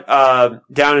got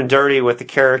down and dirty with the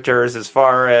characters as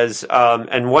far as,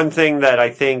 and one thing that I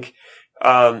think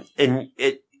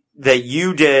that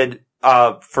you did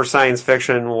for science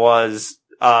fiction was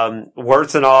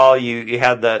warts and all. You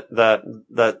had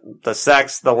the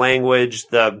sex, the language,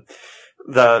 the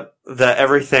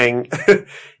everything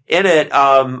in it.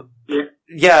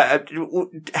 Yeah.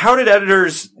 How did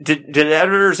editors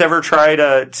ever try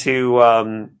to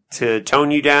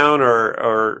tone you down,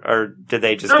 or did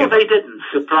they just? No, they didn't.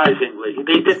 Surprisingly,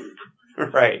 they didn't.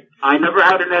 Right. I never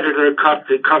had an editor cut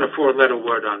a 4-letter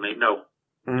word on me. No,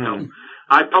 no.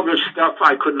 I published stuff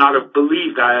I could not have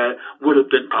believed I would have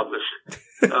been published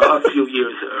a few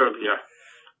years earlier.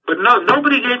 But no,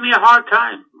 nobody gave me a hard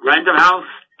time. Random House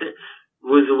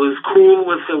was cool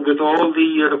with all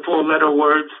the 4-letter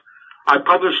words. I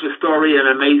published a story, An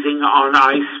Amazing on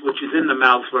Ice, which is in the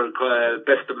Malzberg,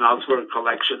 Best of Malzberg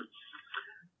collection.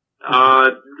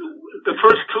 The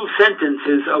first 2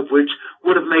 sentences of which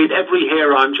would have made every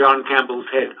hair on John Campbell's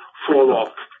head fall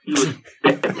off. He was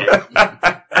dead.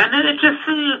 And then it just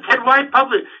said, why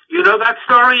publish? You know that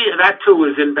story? That too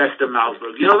is in Best of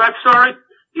Malzberg. You know that story?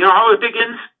 You know how it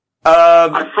begins?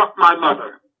 I fucked my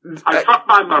mother. I fucked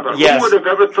my mother. Yes. Who would have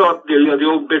ever thought the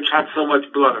old bitch had so much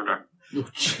blood in her? Oh,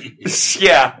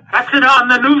 yeah. That's it on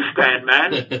the newsstand,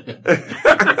 man.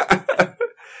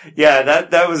 Yeah,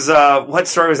 that was, what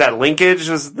story was that? Linkage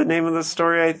was the name of the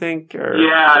story, I think? Or...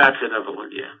 Yeah, that's another one,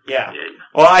 yeah.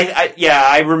 Well,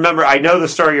 I remember, I know the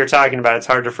story you're talking about. It's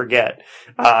hard to forget.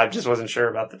 I just wasn't sure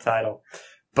about the title.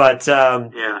 But,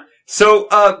 yeah. So,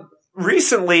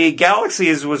 recently,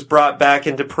 Galaxies was brought back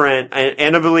into print,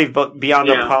 and I believe Beyond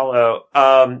Apollo.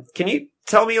 Can you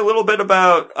tell me a little bit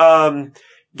about,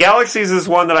 Galaxies is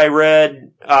one that I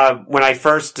read, when I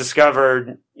first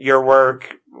discovered your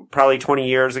work, probably 20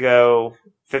 years ago,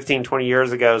 15, 20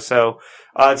 years ago. So,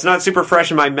 it's not super fresh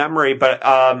in my memory, but,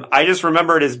 I just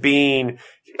remember it as being,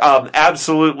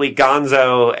 absolutely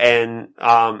gonzo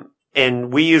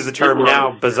and we use the term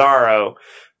now, bizarro,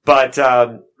 but,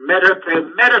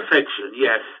 metafiction,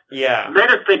 yes. Yeah.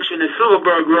 Metafiction, as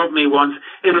Silverberg wrote me once,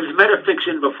 it was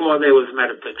metafiction before there was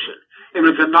metafiction. It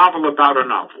was a novel about a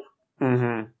novel.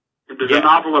 Mm-hmm. It was a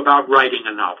novel about writing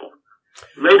a novel.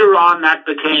 Later on, that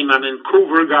became,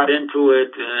 Coover got into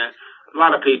it. A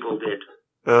lot of people did.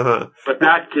 Uh-huh. But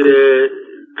that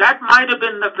might have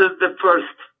been the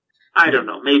first, I don't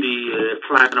know, maybe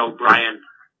Flann O'Brien.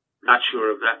 Not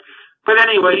sure of that. But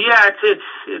anyway, yeah, it's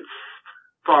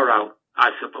far out,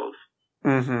 I suppose.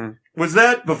 Mm-hmm. Was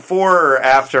that before or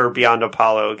after Beyond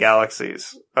Apollo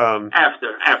Galaxies?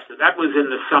 After. That was in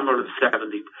the summer of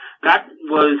 70. That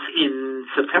was in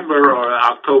September or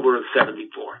October of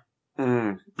 74.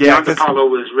 Yeah, Beyond Apollo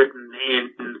was written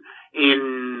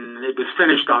it was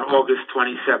finished on August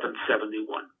 27th,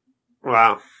 71.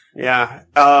 Wow. Yeah.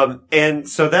 And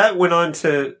so that went on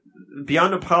to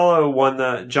Beyond Apollo won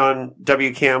the John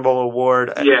W. Campbell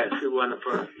Award. Yes, it won the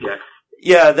first. Yes.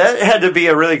 Yeah, that had to be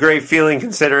a really great feeling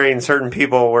considering certain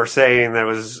people were saying that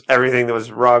was everything that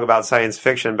was wrong about science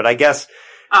fiction. But I guess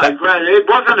it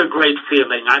wasn't a great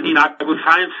feeling. I mean, I was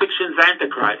science fiction's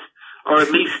Antichrist, or at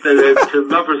least to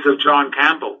lovers of John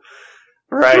Campbell.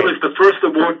 Right. It was the first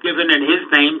award given in his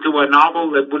name to a novel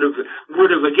that would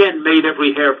have again made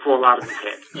every hair fall out of his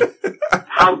head.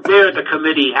 How dare the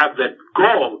committee have the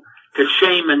gall to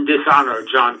shame and dishonor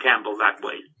John Campbell that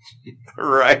way?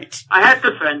 Right. I had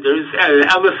defenders.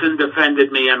 Ellison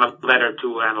defended me in a letter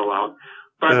to Analog,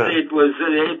 but it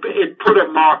put a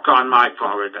mark on my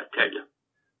forehead, I tell you.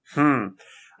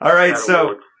 All right,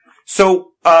 so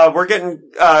we're getting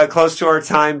close to our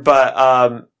time, but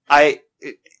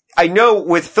I know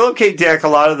with Philip K. Dick, a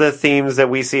lot of the themes that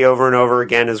we see over and over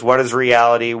again is what is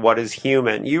reality, what is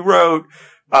human. You wrote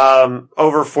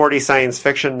over 40 science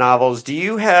fiction novels. Do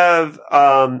you have,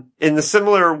 in the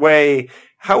similar way,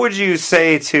 how would you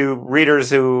say to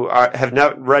readers who have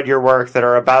not read your work that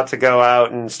are about to go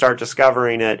out and start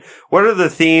discovering it, what are the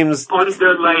themes?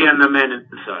 Underlay and the Men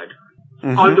Inside.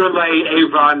 Mm-hmm. Underlay,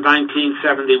 Avon,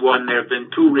 1971. There have been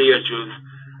 2 reissues.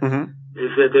 Mm-hmm.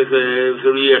 There's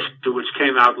a reissue which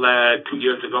came out 2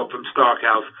 years ago from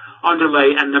Starkhouse.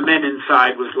 Underlay and the Men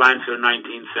Inside was Lancer,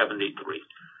 1973.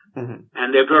 Mm-hmm.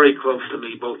 And they're very close to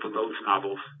me, both of those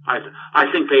novels. I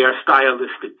think they are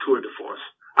stylistic tour de force.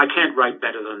 I can't write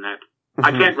better than that. Mm-hmm.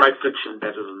 I can't write fiction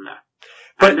better than that.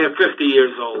 And they're 50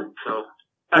 years old, so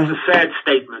that's a sad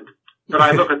statement. But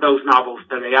I look at those novels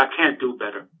today, I can't do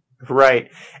better.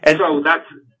 Right. And so that's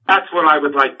what I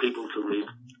would like people to read.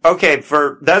 Okay,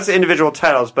 that's individual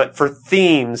titles, but for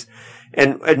themes,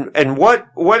 and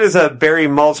what is a Barry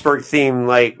Malzberg theme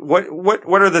like?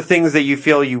 What are the things that you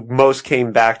feel you most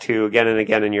came back to again and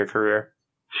again in your career?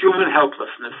 Human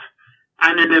helplessness,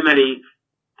 anonymity,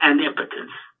 and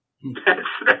impotence.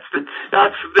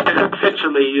 That's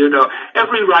essentially,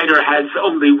 every writer has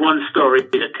only one story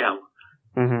to tell.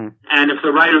 Mm-hmm. And if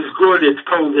the writer's good, it's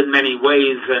told in many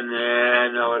ways and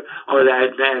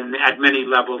at many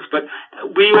levels. But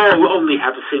we all only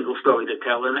have a single story to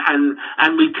tell, and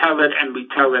we tell it, and we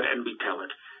tell it, and we tell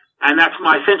it. And that's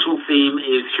my central theme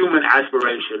is human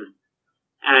aspiration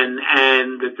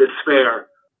and the despair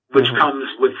which mm-hmm. comes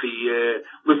with the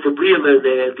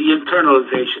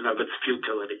internalization of its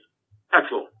futility.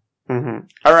 That's all. Mm-hmm.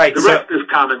 All right. The rest is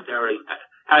commentary,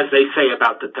 as they say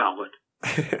about the Talmud.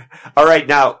 All right.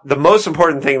 Now, the most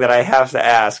important thing that I have to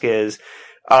ask is,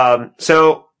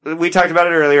 so we talked about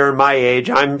it earlier. My age,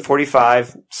 I'm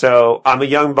 45, so I'm a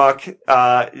young buck,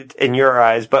 in your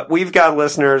eyes, but we've got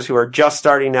listeners who are just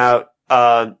starting out,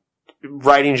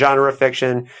 writing genre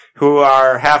fiction who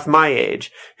are half my age,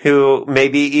 who may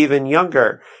be even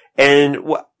younger. And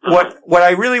what I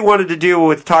really wanted to do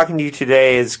with talking to you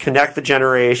today is connect the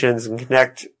generations and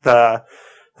connect the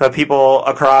people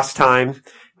across time.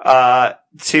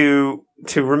 To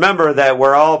remember that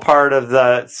we're all part of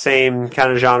the same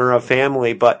kind of genre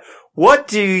family, but what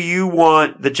do you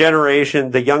want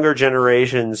the younger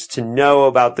generations to know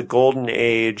about the golden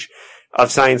age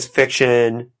of science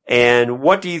fiction? And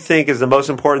what do you think is the most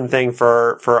important thing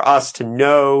for us to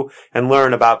know and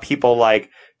learn about people like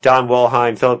Don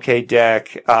Wilhelm, Philip K.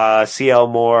 Dick, C.L.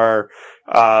 Moore,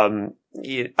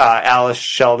 Alice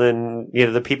Sheldon,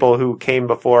 the people who came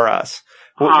before us?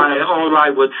 All I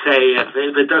would say, if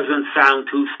it doesn't sound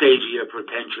too stagey or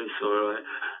pretentious, or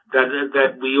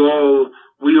that we all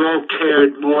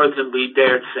cared more than we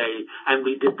dared say, and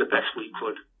we did the best we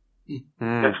could.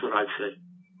 That's what I'd say.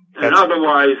 And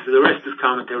otherwise, the rest is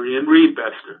commentary. And read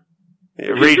Bester.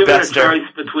 Read Bester. Given a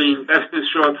choice between Bester's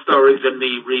short stories and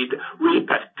me, read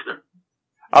Bester.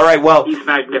 All right. Well, he's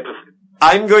magnificent.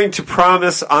 I'm going to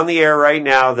promise on the air right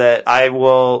now that I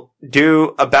will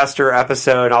do a Bester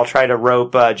episode. I'll try to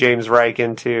rope James Reich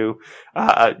into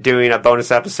doing a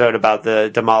bonus episode about the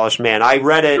Demolished Man. I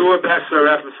read it. Do a Bester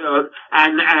episode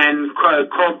and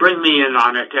bring me in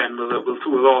on it, and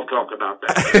we'll all talk about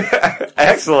that.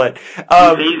 Excellent.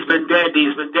 He's been dead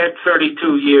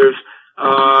 32 years.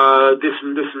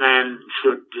 This man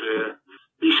should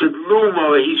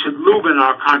loom in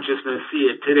our consciousness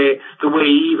today the way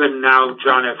even now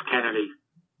John F. Kennedy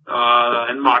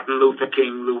and Martin Luther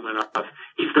King loom in us.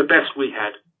 He's the best we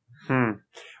had.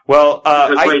 Well,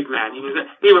 he's a great man.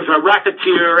 He was a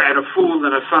racketeer and a fool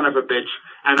and a son of a bitch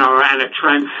and a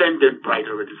transcendent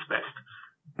writer at his best.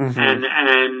 Mm-hmm.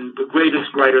 And the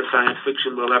greatest writer science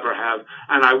fiction will ever have.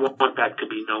 And I want that to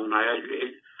be known.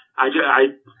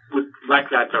 I would like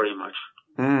that very much.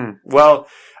 Well,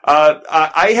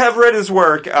 I have read his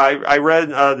work. I read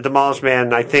The Demolished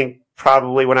Man, I think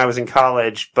probably when I was in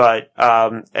college, but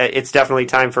it's definitely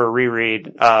time for a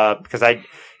reread because I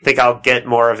think I'll get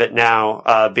more of it now,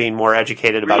 being more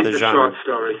educated about the genre. Short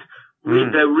stories.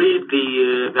 Read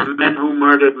the Men Who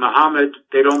Murdered Muhammad.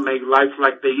 They don't make life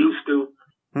like they used to.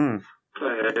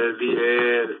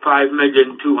 The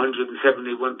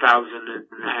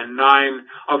 5,271,009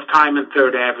 of Time and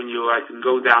Third Avenue. I can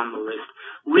go down the list.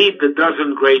 Read the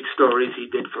dozen great stories he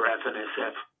did for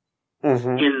FNSF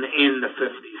in the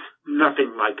 50s.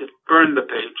 Nothing like it. Burn the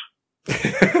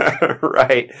page.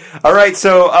 Right. All right.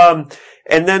 So,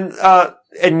 and then,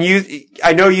 and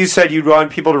I know you said you'd want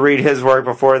people to read his work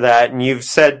before that, and you've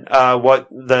said, what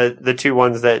the two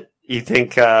ones that you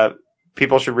think,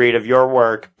 people should read of your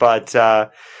work, but,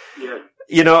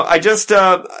 you know, I just,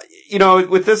 you know,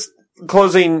 with this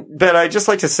closing bit, I'd just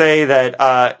like to say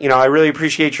that, you know, I really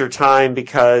appreciate your time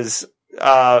because,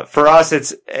 for us,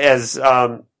 it's as,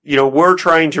 you know, we're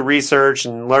trying to research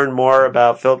and learn more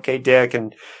about Philip K. Dick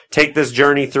and take this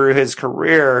journey through his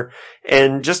career,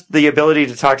 and just the ability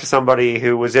to talk to somebody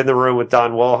who was in the room with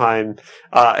Don Wollheim,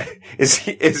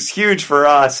 is huge for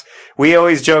us. We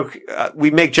always joke, we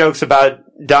make jokes about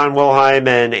Don Wollheim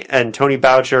and Tony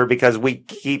Boucher because we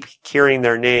keep hearing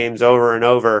their names over and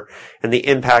over and the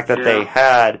impact that they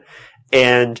had.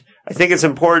 And I think it's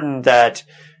important that,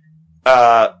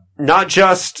 not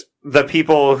just the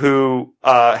people who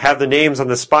have the names on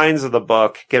the spines of the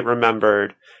book get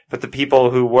remembered, but the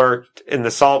people who worked in the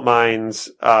salt mines,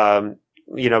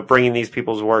 you know, bringing these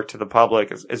people's work to the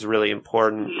public is really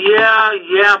important.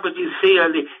 Yeah, but you see,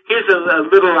 here's a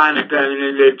little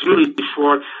anecdote. Julie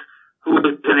Schwartz, who was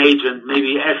an agent,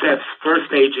 maybe SF's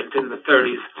first agent in the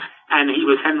 30s, and he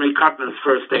was Henry Kuttner's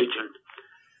first agent.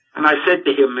 And I said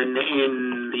to him in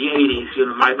the 80s, you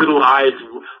know, my little eyes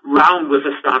round with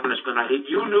astonishment. I said,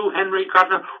 "You knew Henry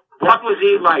Kuttner? What was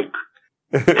he like?"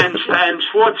 and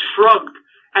Schwartz shrugged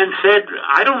and said,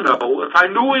 "I don't know. If I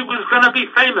knew he was going to be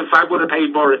famous, I would have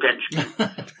paid more attention."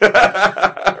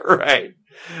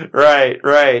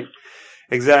 Right.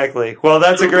 Exactly. Well,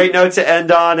 that's a great note to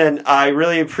end on, and I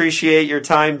really appreciate your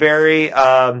time, Barry.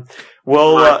 My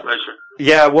pleasure.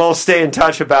 Yeah, we'll stay in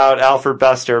touch about Alfred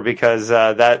Bester because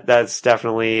that's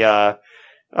definitely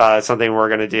something we're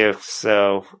going to do.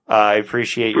 So I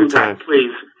appreciate your time.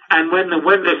 Please. And when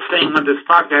this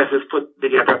podcast is put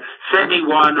together, send me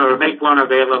one or make one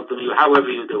available to you, however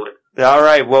you do it. All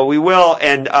right. Well, we will,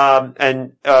 and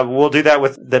we'll do that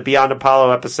with the Beyond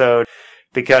Apollo episode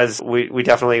because we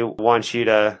definitely want you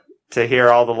to hear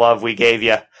all the love we gave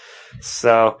you.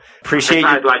 So appreciate.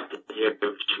 I'd like to hear it,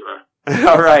 sure.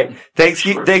 All right. Thank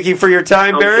you for your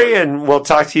time, Barry, and we'll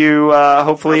talk to you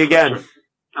hopefully again.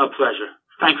 A pleasure.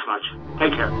 Thanks much.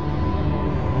 Take care.